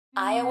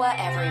Iowa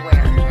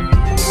Everywhere.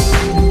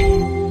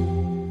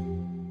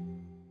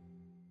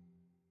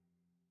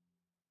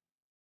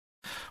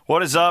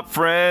 What is up,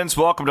 friends?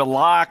 Welcome to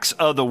Locks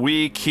of the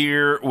Week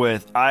here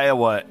with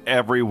Iowa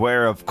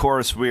Everywhere. Of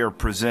course, we are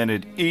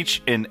presented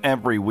each and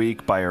every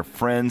week by our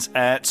friends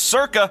at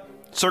Circa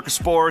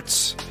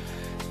Sports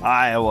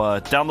Iowa.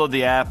 Download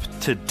the app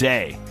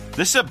today.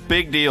 This is a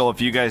big deal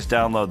if you guys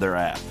download their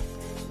app.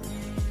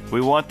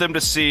 We want them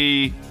to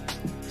see,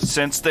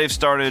 since they've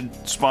started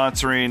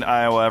sponsoring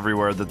Iowa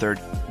Everywhere, that their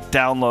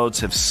downloads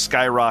have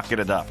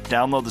skyrocketed up.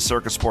 Download the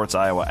Circa Sports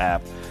Iowa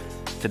app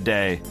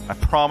today. I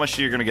promise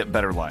you're going to get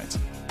better lines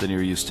than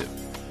you're used to.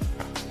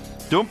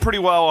 Doing pretty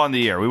well on the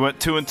year. We went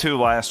 2-2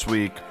 last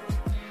week,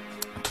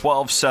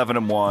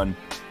 12-7-1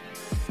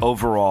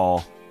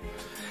 overall.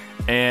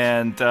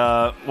 And,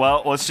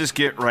 well, let's just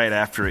get right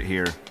after it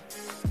here.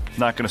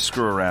 Not going to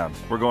screw around.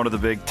 We're going to the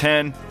Big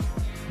Ten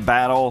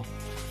battle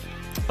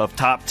of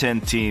top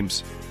 10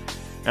 teams.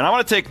 And I'm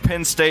going to take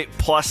Penn State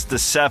plus the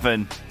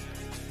 7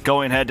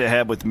 going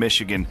head-to-head with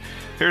Michigan.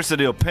 Here's the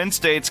deal. Penn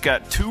State's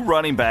got 2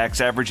 running backs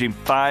averaging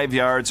 5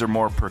 yards or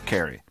more per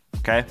carry.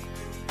 Okay?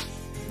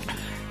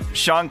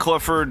 Sean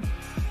Clifford,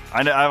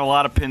 I have a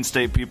lot of Penn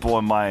State people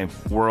in my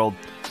world.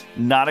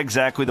 Not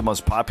exactly the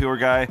most popular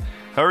guy.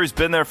 However, he's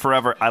been there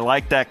forever. I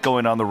like that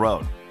going on the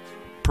road.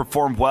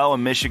 Performed well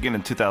in Michigan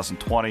in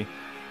 2020.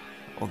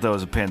 Well, that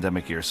was a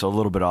pandemic year, so a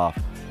little bit off.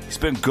 He's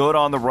been good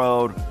on the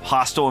road.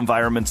 Hostile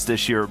environments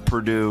this year at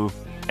Purdue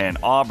and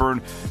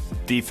Auburn.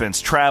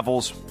 Defense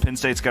travels. Penn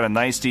State's got a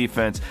nice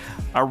defense.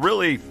 I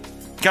really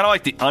kind of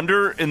like the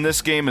under in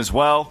this game as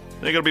well.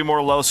 They're going to be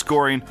more low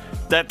scoring.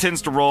 That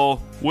tends to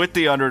roll with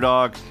the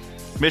underdog.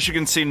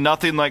 Michigan's seen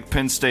nothing like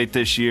Penn State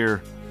this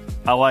year.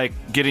 I like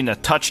getting a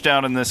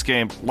touchdown in this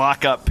game.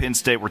 Lock up Penn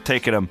State. We're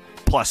taking them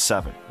plus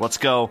 7. Let's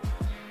go.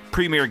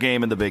 Premier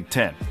game in the Big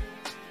Ten.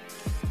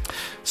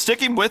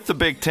 Sticking with the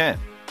Big Ten.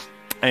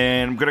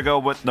 And I'm going to go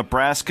with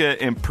Nebraska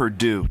and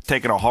Purdue.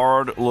 Taking a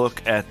hard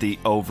look at the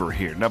over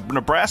here. Now,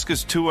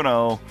 Nebraska's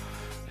 2-0.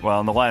 Well,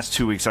 in the last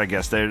 2 weeks, I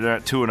guess. They're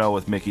not 2-0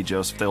 with Mickey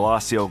Joseph. They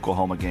lost the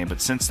Oklahoma game. But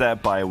since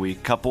that bye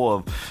week, couple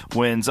of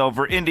wins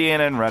over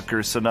Indiana and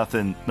Rutgers, so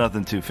nothing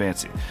too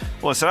fancy.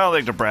 Listen, I don't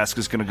think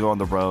Nebraska's going to go on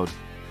the road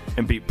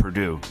and beat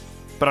Purdue.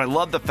 But I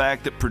love the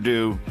fact that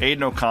Purdue,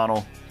 Aiden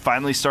O'Connell,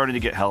 finally starting to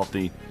get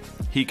healthy.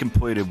 He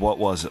completed, what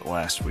was it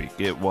last week?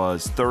 It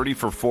was 30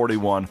 for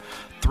 41,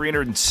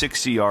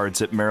 360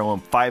 yards at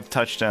Maryland, 5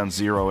 touchdowns,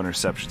 0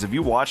 interceptions. If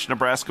you watch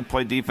Nebraska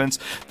play defense,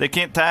 they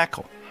can't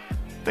tackle.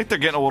 I think they're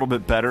getting a little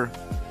bit better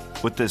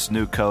with this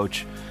new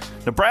coach.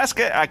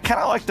 Nebraska, I kind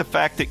of like the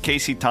fact that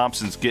Casey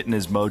Thompson's getting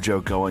his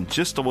mojo going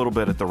just a little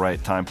bit at the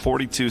right time.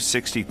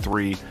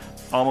 42-63,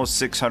 almost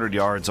 600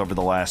 yards over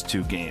the last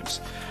 2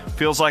 games.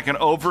 Feels like an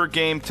over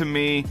game to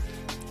me.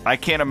 I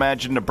can't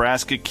imagine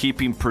Nebraska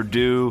keeping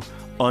Purdue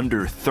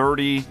under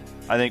 30.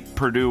 I think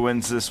Purdue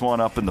wins this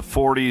one up in the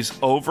 40s,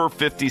 over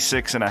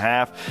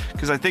 56.5,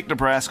 because I think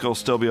Nebraska will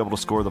still be able to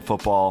score the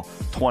football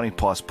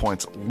 20-plus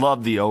points.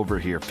 Love the over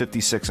here,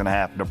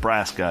 56.5,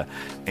 Nebraska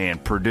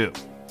and Purdue.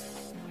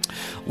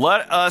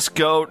 Let us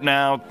go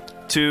now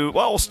to,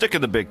 well, we'll stick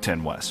in the Big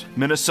Ten West.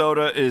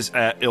 Minnesota is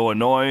at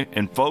Illinois,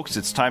 and folks,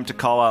 it's time to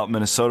call out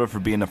Minnesota for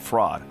being a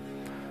fraud,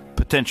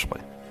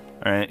 potentially.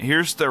 All right,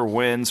 here's their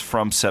wins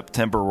from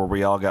September where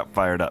we all got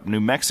fired up.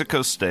 New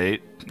Mexico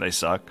State, they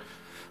suck.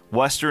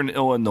 Western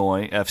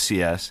Illinois,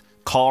 FCS.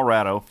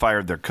 Colorado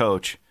fired their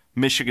coach.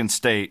 Michigan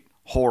State,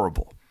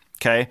 horrible.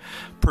 Okay?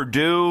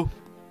 Purdue,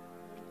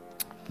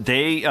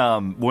 they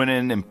went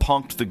in and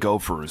punked the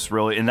Gophers,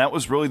 really, and that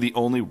was really the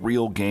only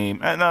real game.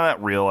 No,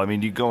 not real. I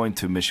mean, you go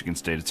into Michigan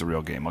State, it's a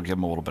real game. I'll give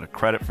them a little bit of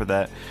credit for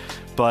that.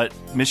 But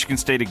Michigan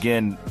State,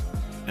 again,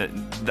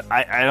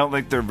 I don't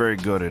think they're very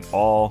good at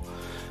all.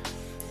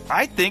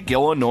 I think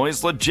Illinois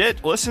is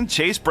legit. Listen,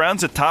 Chase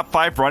Brown's a top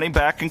 5 running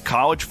back in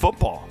college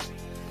football.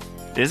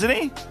 Isn't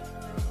he?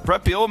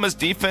 Brett Bielema's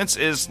defense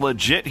is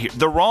legit here.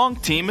 The wrong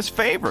team is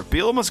favored.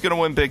 Bielema's going to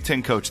win Big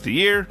Ten Coach of the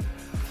Year.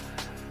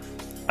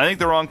 I think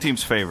the wrong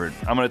team's favored.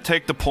 I'm going to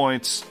take the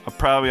points. I'll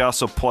probably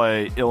also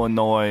play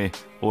Illinois,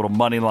 a little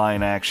money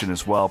line action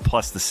as well,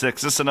 plus the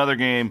 6. This is another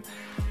game.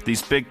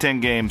 These Big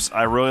Ten games,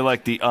 I really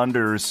like the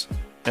unders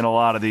in a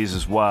lot of these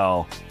as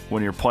well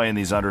when you're playing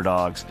these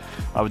underdogs.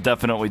 I would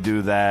definitely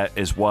do that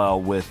as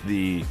well with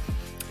the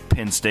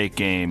Penn State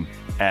game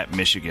at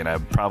Michigan. I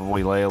would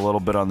probably lay a little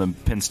bit on the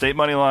Penn State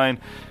money line,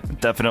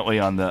 definitely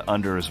on the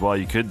under as well.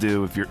 You could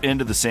do, if you're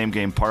into the same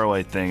game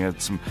parlay thing,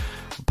 it's some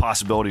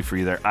possibility for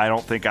you there. I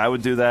don't think I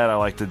would do that. I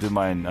like to do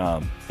mine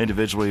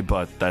individually,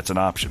 but that's an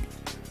option.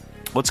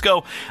 Let's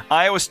go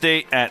Iowa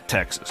State at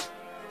Texas.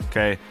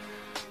 Okay,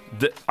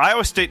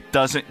 Iowa State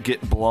doesn't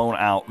get blown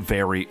out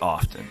very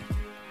often.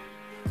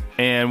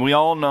 And we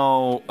all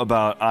know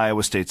about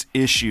Iowa State's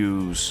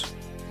issues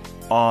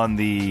on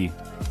the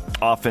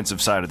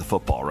offensive side of the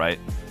football, right?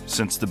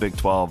 Since the Big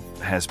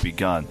 12 has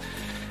begun.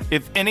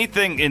 If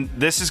anything, and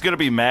this is going to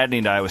be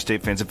maddening to Iowa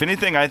State fans, if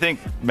anything, I think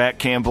Matt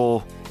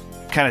Campbell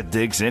kind of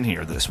digs in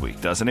here this week,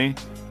 doesn't he?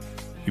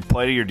 You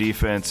play to your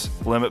defense,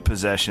 limit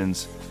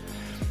possessions.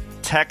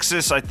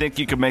 Texas, I think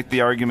you could make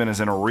the argument,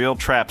 is in a real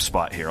trap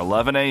spot here.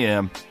 11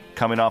 a.m.,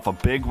 coming off a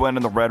big win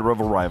in the Red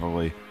River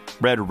rivalry.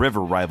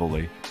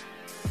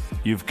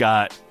 You've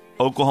got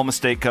Oklahoma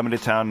State coming to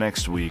town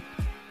next week.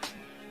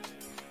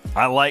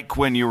 I like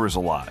Quinn Ewers a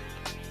lot.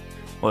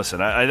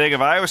 Listen, I think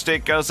if Iowa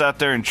State goes out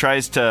there and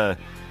tries to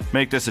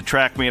make this a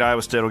track meet,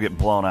 Iowa State will get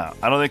blown out.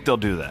 I don't think they'll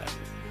do that.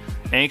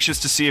 Anxious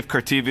to see if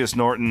Cartevious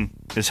Norton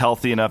is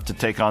healthy enough to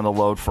take on the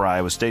load for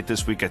Iowa State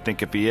this week. I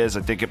think if he is,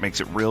 I think it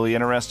makes it really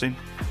interesting.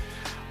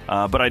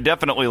 But I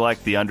definitely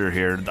like the under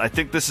here. I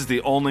think this is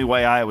the only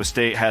way Iowa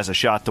State has a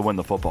shot to win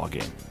the football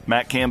game.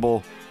 Matt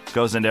Campbell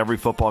goes into every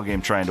football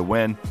game trying to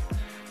win,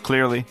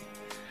 clearly.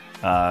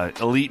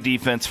 Elite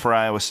defense for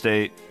Iowa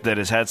State that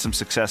has had some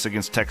success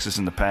against Texas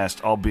in the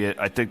past, albeit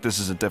I think this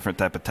is a different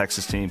type of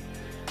Texas team.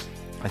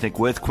 I think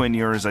with Quinn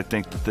Ewers, I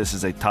think that this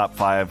is a top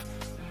 5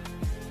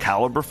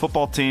 caliber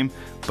football team.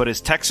 But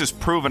has Texas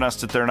proven us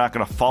that they're not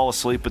going to fall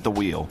asleep at the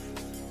wheel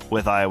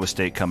with Iowa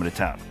State coming to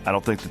town? I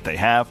don't think that they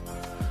have.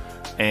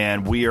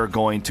 And we are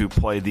going to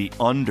play the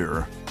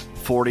under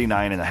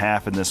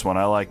 49.5 in this one.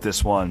 I like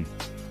this one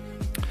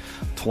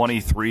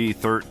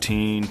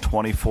 23-13,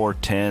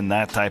 24-10,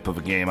 that type of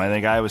a game. I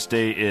think Iowa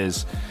State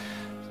is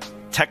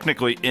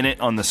technically in it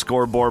on the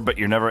scoreboard, but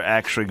you're never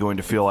actually going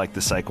to feel like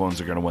the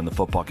Cyclones are going to win the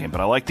football game. But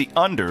I like the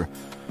under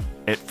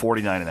at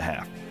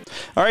 49.5.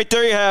 All right,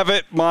 there you have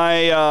it.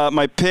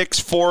 My picks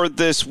for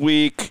this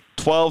week,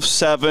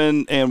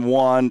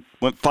 12-7-1,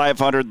 went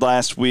 500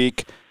 last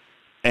week.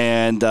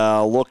 And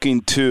looking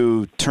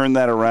to turn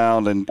that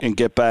around and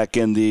get back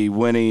in the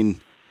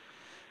winning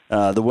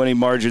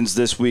margins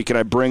this week. And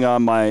I bring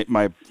on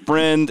my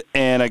friend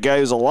and a guy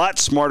who's a lot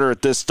smarter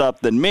at this stuff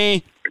than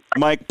me,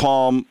 Mike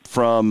Palm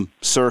from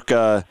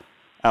Circa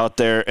out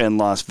there in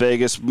Las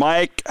Vegas.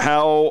 Mike,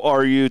 how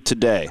are you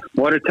today?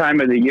 What a time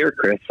of the year,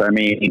 Chris. I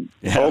mean,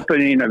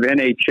 Opening of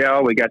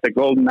NHL. We got the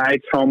Golden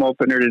Knights home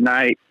opener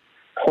tonight.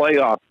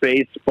 Playoff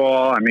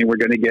baseball. I mean, we're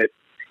going to get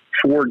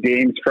 4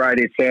 games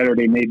Friday,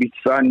 Saturday, maybe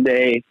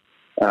Sunday.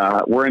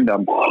 We're in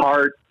the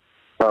heart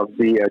of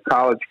the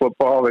college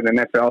football and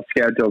NFL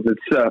schedules.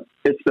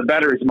 It's the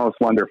better's most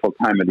wonderful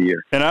time of the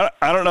year. And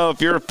I don't know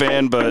if you're a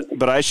fan,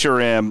 but I sure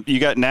am. You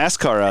got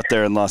NASCAR out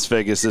there in Las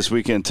Vegas this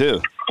weekend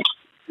too.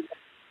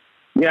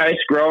 Yeah,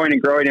 it's growing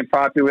and growing in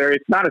popularity.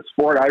 It's not a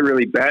sport I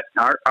really bet.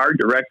 Our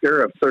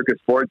director of Circus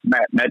Sports,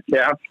 Matt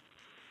Metcalf,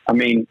 I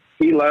mean,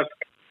 he left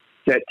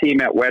that team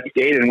at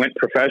Westgate and went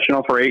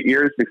professional for 8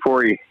 years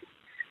before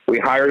we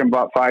hired him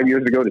about 5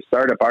 years ago to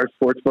start up our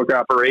sportsbook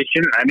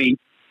operation. I mean,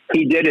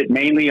 he did it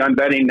mainly on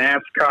betting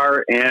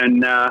NASCAR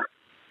and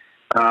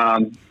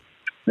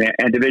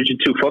Division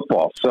II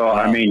football. So, wow.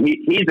 I mean,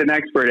 he's an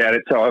expert at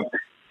it. So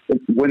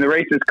when the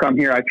races come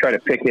here, I try to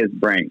pick his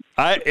brain.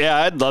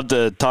 I'd love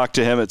to talk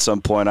to him at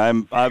some point.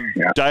 I'm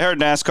diehard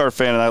NASCAR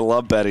fan, and I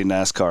love betting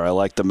NASCAR. I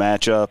like the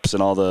matchups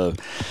and all the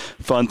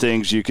fun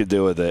things you could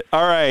do with it.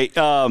 All right,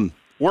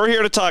 we're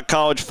here to talk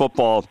college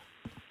football.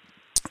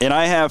 And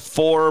I have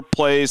 4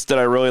 plays that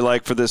I really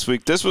like for this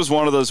week. This was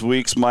one of those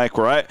weeks, Mike,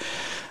 where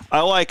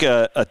I like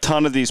a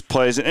ton of these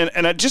plays.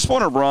 And I just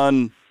want to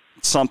run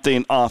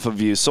something off of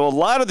you. So a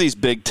lot of these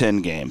Big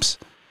Ten games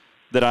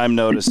that I'm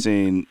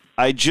noticing,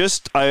 I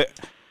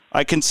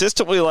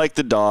consistently like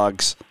the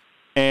dogs,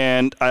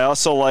 and I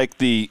also like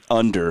the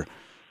under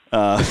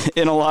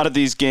in a lot of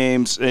these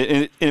games.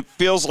 It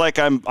feels like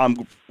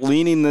I'm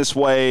leaning this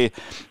way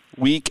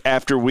week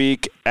after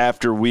week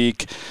after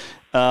week.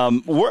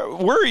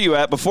 Where are you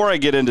at before I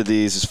get into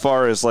these as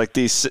far as like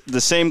the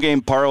same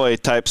game parlay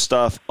type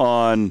stuff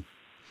on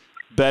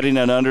betting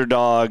an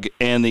underdog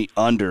and the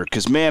under?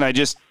 Because, man, I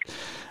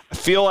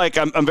feel like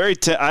I'm very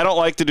I don't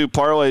like to do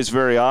parlays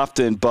very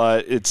often,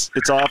 but it's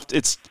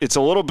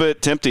a little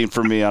bit tempting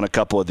for me on a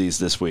couple of these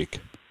this week.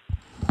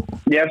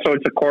 Yeah, so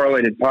it's a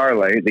correlated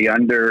parlay, the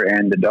under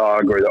and the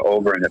dog, or the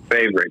over and the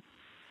favorite.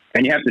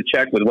 And you have to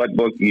check with what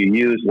book you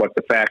use, what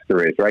the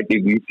factor is, right?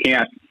 You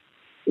can't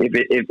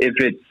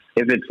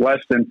if it's less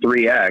than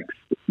 3x,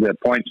 the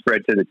point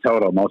spread to the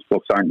total, most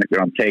books aren't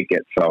going to take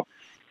it. So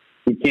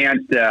you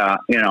can't,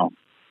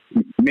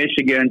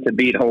 Michigan to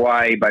beat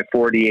Hawaii by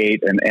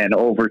 48 and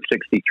over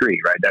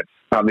 63, right? That's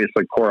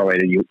obviously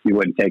correlated. You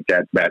wouldn't take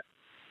that bet.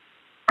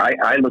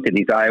 I look at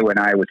these Iowa and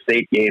Iowa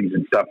State games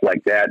and stuff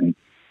like that, and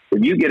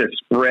if you get a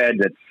spread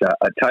that's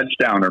a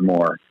touchdown or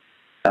more,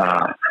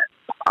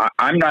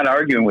 I'm not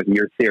arguing with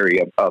your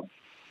theory of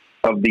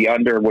the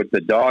under with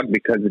the dog,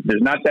 because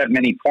there's not that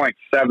many points.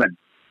 7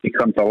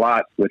 becomes a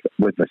lot with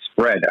the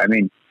spread. I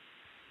mean,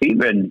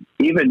 even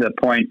the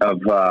point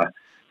of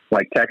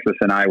like Texas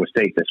and Iowa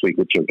State this week,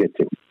 which you'll get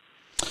to.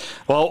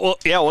 Well,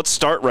 yeah, let's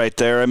start right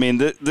there. I mean,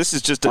 this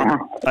is just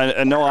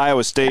I know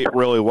Iowa State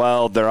really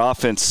well. Their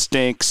offense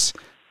stinks,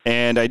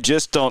 and I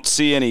just don't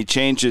see any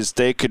changes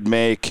they could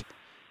make,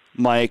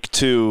 Mike,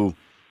 to,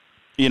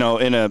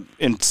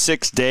 in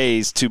 6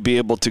 days to be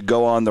able to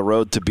go on the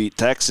road to beat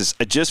Texas.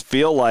 I just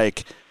feel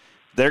like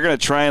they're going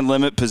to try and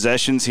limit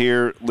possessions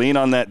here, lean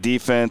on that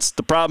defense.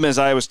 The problem is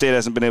Iowa State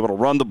hasn't been able to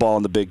run the ball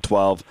in the Big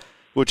 12,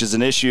 which is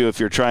an issue if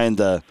you're trying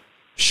to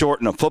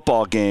shorten a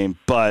football game.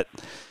 But,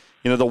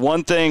 the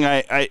one thing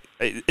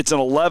it's an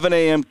 11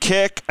 a.m.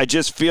 kick. I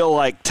just feel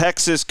like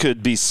Texas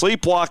could be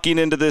sleepwalking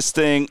into this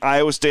thing.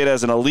 Iowa State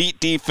has an elite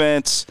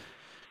defense.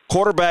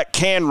 Quarterback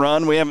can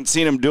run. We haven't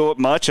seen him do it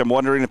much. I'm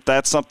wondering if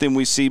that's something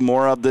we see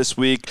more of this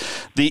week.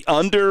 The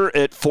under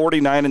at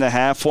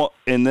 49.5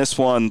 in this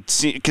one,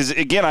 because,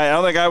 again, I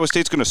don't think Iowa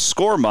State's going to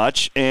score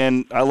much,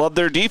 and I love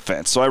their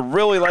defense. So I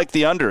really like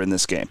the under in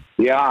this game.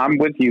 Yeah, I'm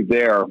with you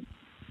there.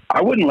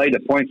 I wouldn't lay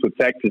the points with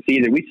Texas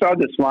either. We saw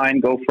this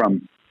line go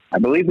from, I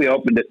believe we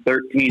opened at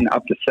 13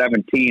 up to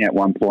 17 at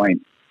one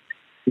point.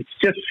 It's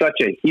just such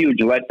a huge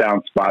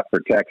letdown spot for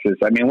Texas.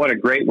 I mean, what a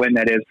great win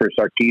that is for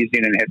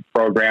Sarkisian and his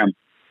program.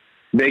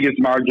 Biggest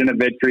margin of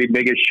victory,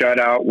 biggest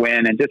shutout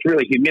win, and just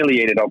really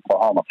humiliated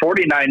Oklahoma.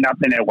 49-0,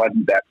 it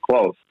wasn't that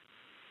close.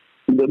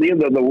 A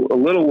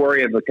little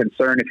worry of a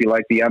concern if you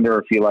like the under or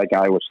if you like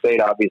Iowa State,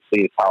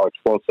 obviously, is how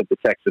explosive the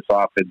Texas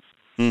offense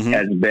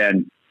has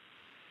been.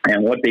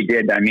 And what they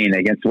did,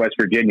 against West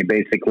Virginia,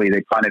 basically,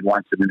 they punted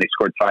once and then they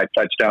scored 5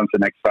 touchdowns the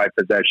next 5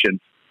 possessions.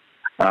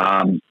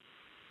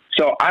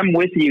 So I'm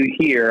with you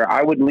here.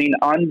 I would lean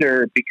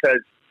under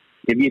because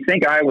if you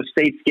think Iowa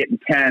State's getting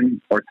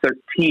 10 or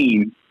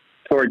 13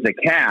 towards a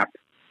cap,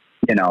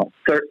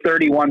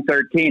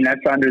 31-13,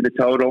 that's under the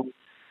total.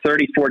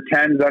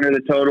 34-10's under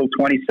the total.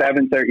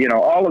 27-30,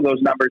 all of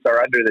those numbers are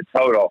under the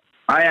total.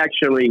 I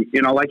actually,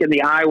 like in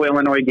the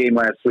Iowa-Illinois game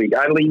last week,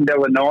 I leaned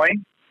Illinois,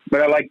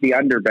 but I like the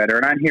under better,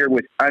 and I'm here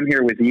with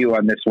you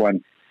on this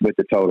one with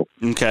the total.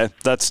 Okay,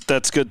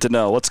 that's good to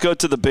know. Let's go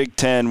to the Big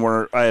Ten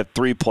where I have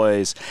 3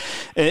 plays,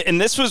 and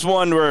this was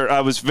one where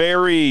I was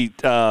very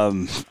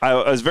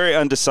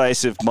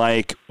undecisive,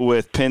 Mike,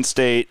 with Penn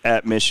State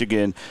at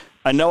Michigan.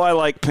 I know I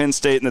like Penn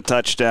State in the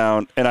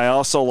touchdown, and I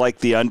also like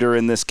the under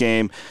in this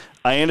game.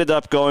 I ended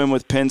up going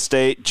with Penn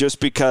State just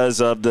because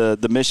of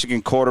the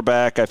Michigan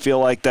quarterback. I feel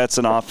like that's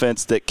an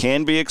offense that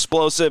can be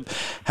explosive.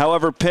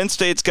 However, Penn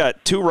State's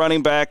got 2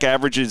 running back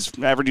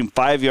averaging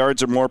 5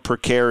 yards or more per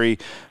carry.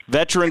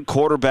 Veteran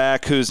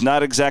quarterback who's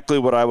not exactly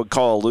what I would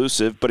call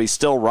elusive, but he's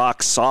still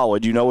rock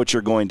solid. You know what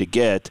you're going to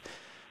get.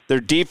 Their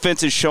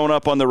defense has shown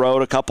up on the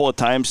road a couple of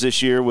times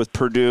this year with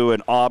Purdue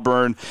and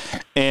Auburn.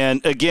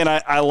 And, again,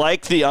 I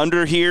like the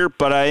under here,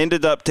 but I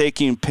ended up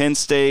taking Penn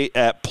State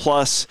at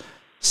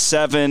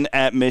 +7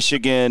 at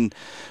Michigan.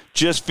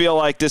 Just feel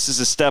like this is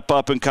a step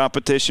up in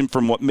competition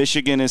from what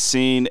Michigan has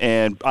seen,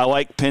 and I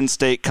like Penn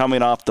State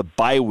coming off the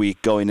bye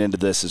week going into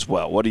this as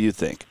well. What do you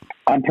think?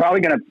 I'm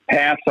probably going to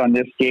pass on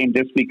this game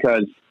just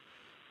because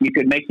you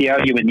could make the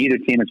argument neither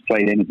team has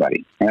played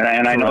anybody. And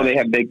I know they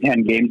have Big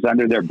Ten games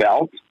under their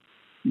belt,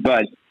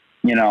 but,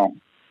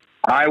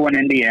 Iowa and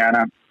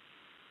Indiana,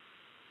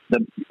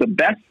 the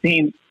best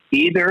team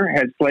either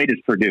has played is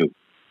Purdue,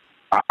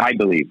 I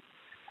believe.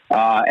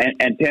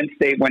 And Penn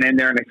State went in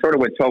there and they sort of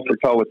went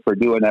toe-for-toe with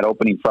Purdue in that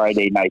opening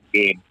Friday night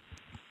game.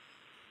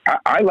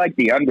 I like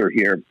the under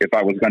here if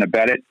I was going to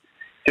bet it,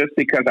 just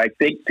because I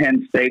think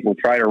Penn State will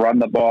try to run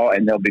the ball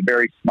and they'll be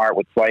very smart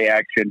with play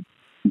action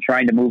and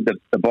trying to move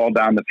the ball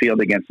down the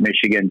field against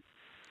Michigan.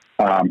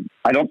 I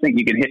don't think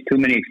you can hit too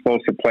many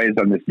explosive plays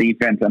on this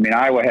defense.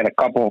 Iowa had a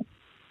couple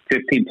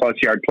 15-plus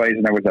yard plays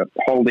and there was a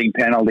holding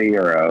penalty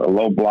or a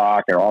low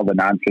block or all the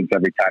nonsense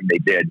every time they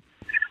did.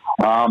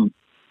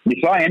 You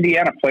saw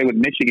Indiana play with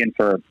Michigan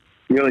for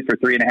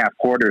 3.5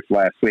 quarters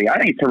last week. I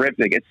think it's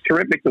terrific. It's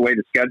terrific the way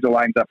the schedule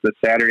lines up this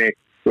Saturday.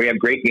 We have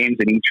great games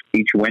in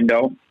each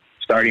window,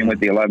 starting with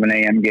the 11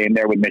 a.m. game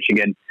there with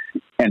Michigan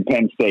and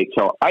Penn State.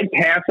 So I'd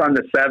pass on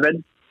the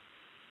 7.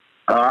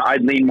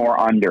 I'd lean more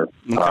under.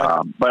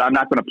 Okay. But I'm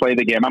not going to play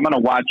the game. I'm going to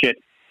watch it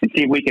and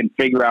see if we can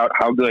figure out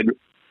how good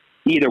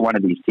either one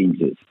of these teams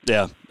is.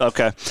 Yeah,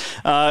 okay.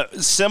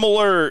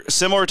 Similar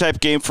type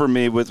game for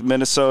me with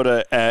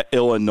Minnesota at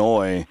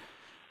Illinois.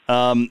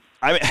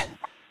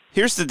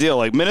 Here's the deal.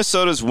 Like,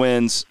 Minnesota's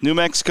wins, New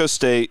Mexico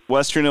State,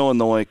 Western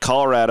Illinois,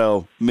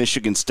 Colorado,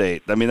 Michigan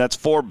State. That's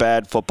 4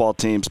 bad football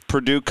teams.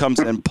 Purdue comes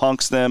and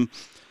punks them.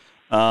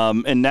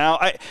 And now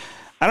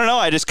I don't know.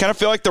 I just kind of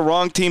feel like the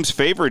wrong team's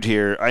favored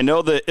here. I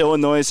know that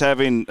Illinois is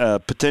having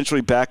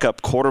potentially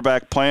backup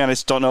quarterback plan. I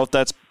just don't know if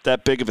that's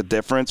that big of a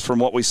difference from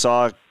what we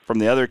saw from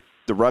the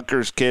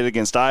Rutgers kid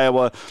against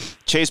Iowa.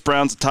 Chase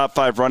Brown's the top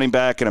 5 running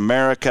back in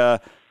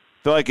America. I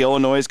feel like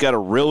Illinois has got a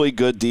really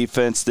good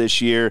defense this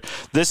year.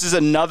 This is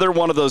another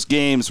one of those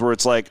games where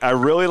it's like, I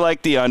really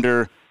like the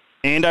under,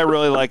 and I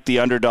really like the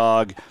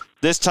underdog.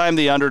 This time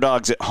the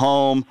underdog's at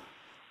home.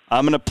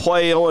 I'm going to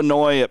play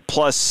Illinois at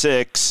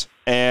 +6,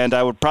 and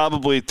I would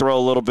probably throw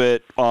a little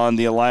bit on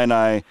the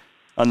Illini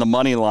on the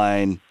money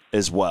line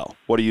as well.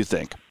 What do you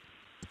think?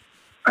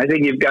 I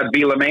think you've got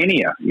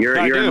Bielema-mania. You're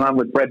in love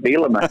with Brett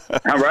Bielema.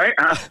 All right?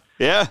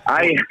 Yeah.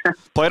 I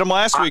played him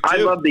last week, too.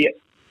 I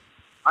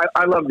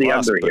love the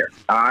under here.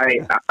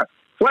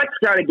 Fleck's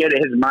got to get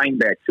his mind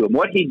back to him.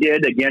 What he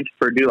did against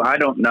Purdue, I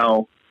don't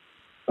know.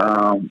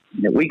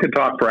 We could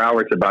talk for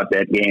hours about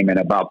that game and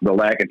about the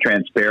lack of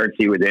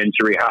transparency with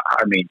injury.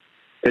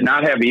 To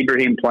not have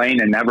Ibrahim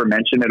playing and never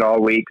mention it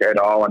all week at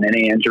all on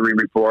any injury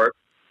report.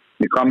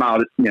 You come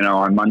out,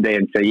 on Monday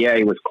and say, yeah,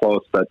 he was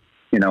close, but,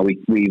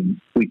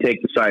 we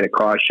take the side of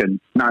caution.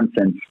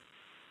 Nonsense.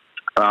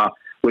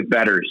 With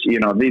bettors,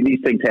 these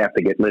things have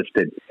to get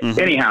listed. Mm-hmm.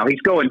 Anyhow, he's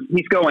going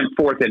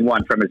 4th and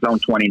 1 from his own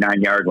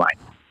 29-yard line.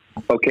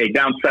 Okay,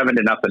 down 7-0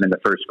 in the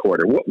first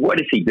quarter. What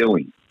is he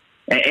doing?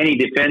 And he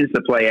defends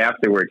the play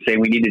afterwards,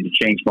 saying we needed to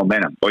change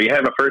momentum. Well, you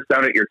have a first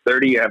down at your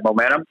 30, you have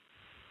momentum.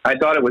 I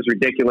thought it was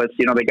ridiculous.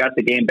 They got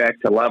the game back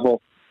to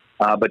level,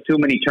 but too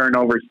many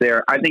turnovers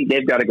there. I think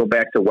they've got to go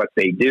back to what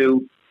they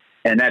do,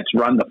 and that's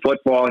run the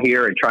football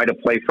here and try to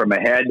play from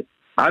ahead.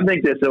 I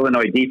think this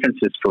Illinois defense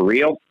is for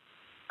real.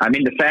 I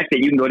mean, the fact that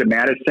you can go to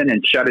Madison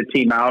and shut a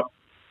team out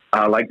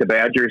like the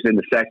Badgers in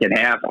the second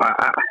half,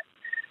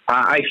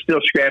 I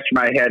still scratch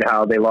my head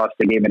how they lost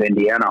the game at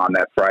Indiana on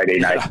that Friday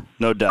night.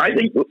 No doubt.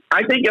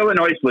 I think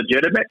Illinois is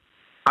legitimate.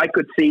 I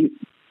could see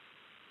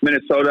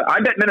Minnesota.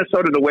 I bet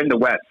Minnesota to win the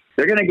West.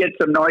 They're going to get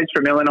some noise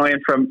from Illinois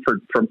and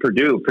from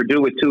Purdue.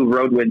 Purdue with 2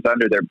 road wins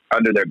under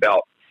their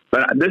belt.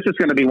 But this is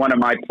going to be one of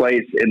my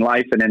plays in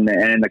life and in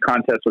the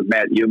contest with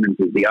Matt Humans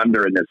is the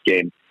under in this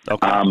game.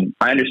 Okay.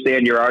 I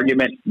understand your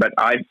argument, but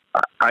I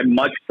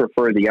much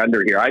prefer the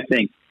under here. I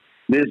think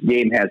this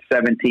game has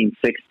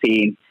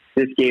 17-16.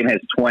 This game has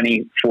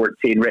 20-14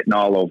 written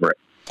all over it.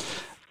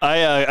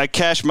 I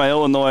cashed my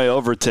Illinois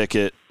over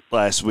ticket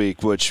last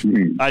week, which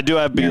I do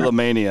have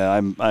Beatlemania.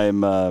 I'm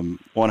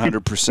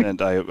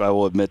 100%. I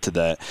will admit to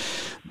that.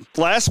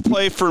 Last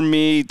play for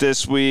me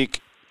this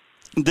week.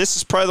 This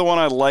is probably the one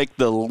I like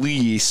the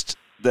least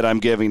that I'm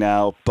giving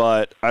out,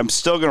 but I'm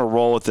still going to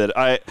roll with it.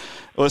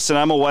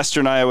 I'm a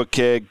Western Iowa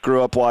kid.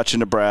 Grew up watching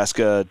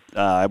Nebraska.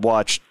 I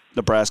watched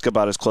Nebraska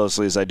about as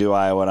closely as I do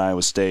Iowa and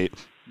Iowa State.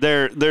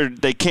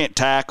 They can't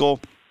tackle.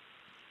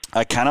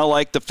 I kind of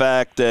like the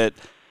fact that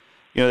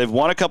they've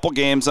won a couple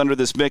games under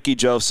this Mickey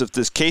Joseph.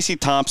 This Casey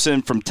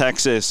Thompson from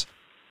Texas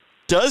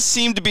does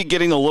seem to be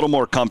getting a little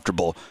more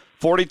comfortable.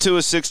 42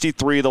 of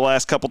 63 the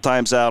last couple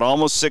times out,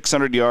 almost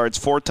 600 yards,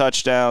 4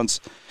 touchdowns.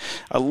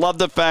 I love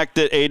the fact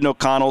that Aiden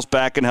O'Connell's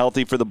back and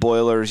healthy for the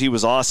Boilers. He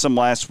was awesome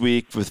last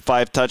week with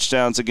 5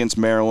 touchdowns against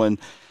Maryland.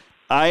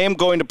 I am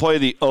going to play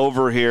the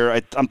over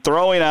here. I'm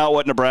throwing out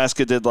what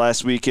Nebraska did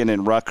last weekend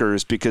in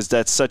Rutgers because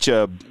that's such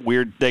a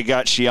weird – they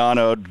got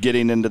Shiano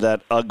getting into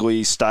that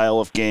ugly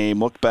style of game,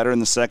 looked better in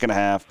the second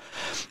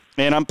half.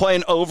 And I'm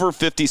playing over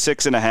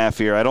 56.5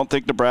 here. I don't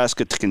think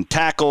Nebraska can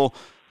tackle.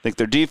 I think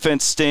their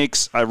defense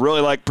stinks. I really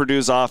like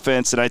Purdue's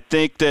offense, and I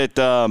think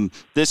that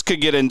this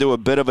could get into a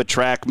bit of a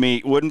track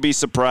meet. Wouldn't be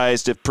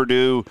surprised if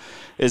Purdue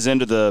is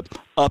into the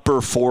upper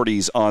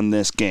 40s on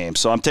this game.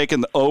 So I'm taking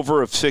the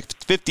over of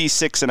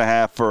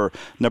 56.5 for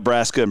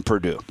Nebraska and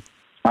Purdue.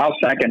 I'll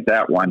second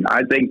that one.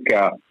 I think,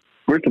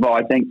 first of all,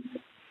 I think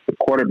the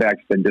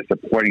quarterback's been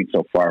disappointing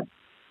so far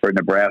for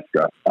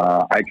Nebraska.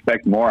 I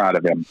expect more out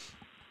of him.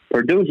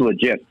 Purdue's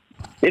legit.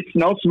 It's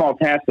no small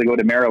task to go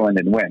to Maryland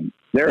and win.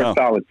 They're a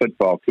solid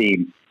football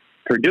team.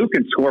 Purdue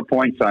can score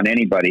points on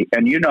anybody.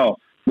 And,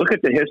 look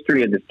at the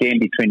history of this game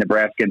between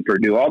Nebraska and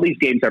Purdue. All these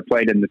games are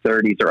played in the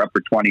 30s or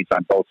upper 20s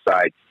on both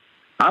sides.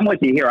 I'm with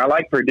you here. I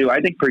like Purdue.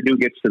 I think Purdue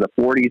gets to the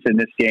 40s in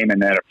this game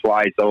and then it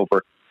flies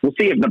over. We'll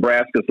see if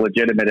Nebraska's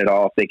legitimate at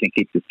all, if they can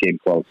keep this game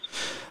close.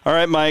 All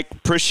right, Mike.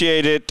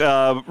 Appreciate it.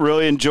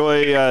 Really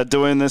enjoy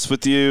doing this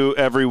with you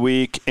every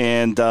week.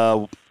 And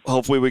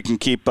hopefully we can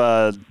keep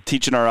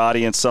teaching our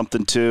audience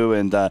something too.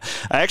 And I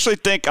actually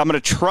think I'm going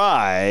to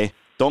try,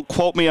 don't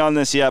quote me on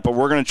this yet, but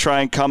we're going to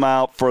try and come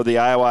out for the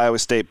Iowa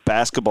State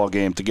basketball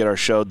game to get our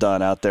show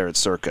done out there at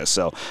Circa.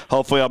 So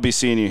hopefully I'll be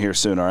seeing you here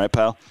soon. All right,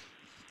 pal?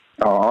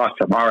 Oh,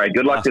 awesome. All right.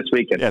 Good luck this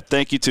weekend. Yeah,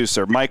 thank you too,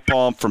 sir. Mike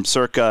Palm from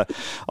Circa.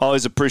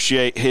 Always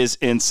appreciate his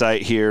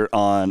insight here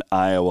on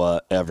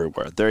Iowa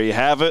Everywhere. There you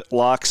have it.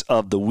 Locks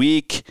of the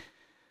week.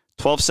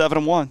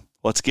 12-7-1.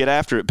 Let's get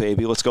after it,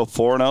 baby. Let's go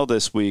 4-0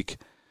 this week.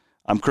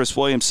 I'm Chris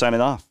Williams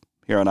signing off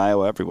here on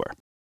Iowa Everywhere.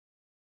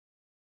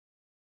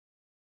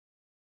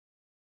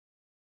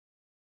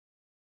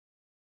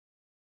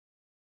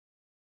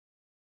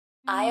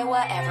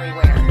 Iowa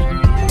Everywhere.